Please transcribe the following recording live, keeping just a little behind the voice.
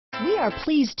We are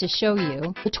pleased to show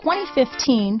you the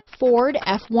 2015 Ford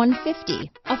F-150.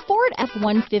 A Ford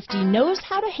F-150 knows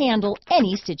how to handle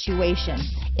any situation.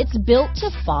 It's built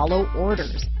to follow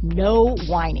orders, no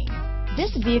whining.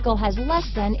 This vehicle has less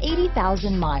than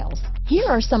 80,000 miles. Here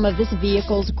are some of this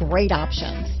vehicle's great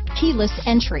options: keyless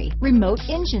entry, remote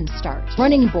engine start,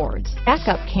 running boards,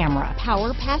 backup camera,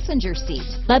 power passenger seat,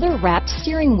 leather-wrapped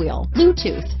steering wheel,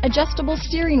 Bluetooth, adjustable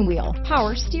steering wheel,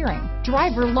 power steering,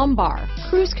 driver lumbar,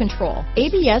 cruise control,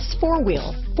 ABS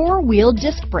four-wheel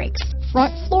disc brakes,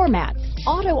 front floor mats,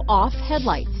 auto-off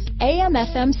headlights,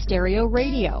 AM/FM stereo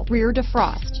radio, rear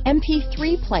defrost,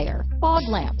 MP3 player, fog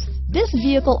lamps. This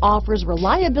vehicle offers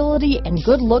reliability and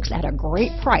good looks at a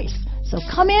great price. So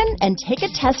come in and take a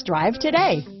test drive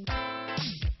today.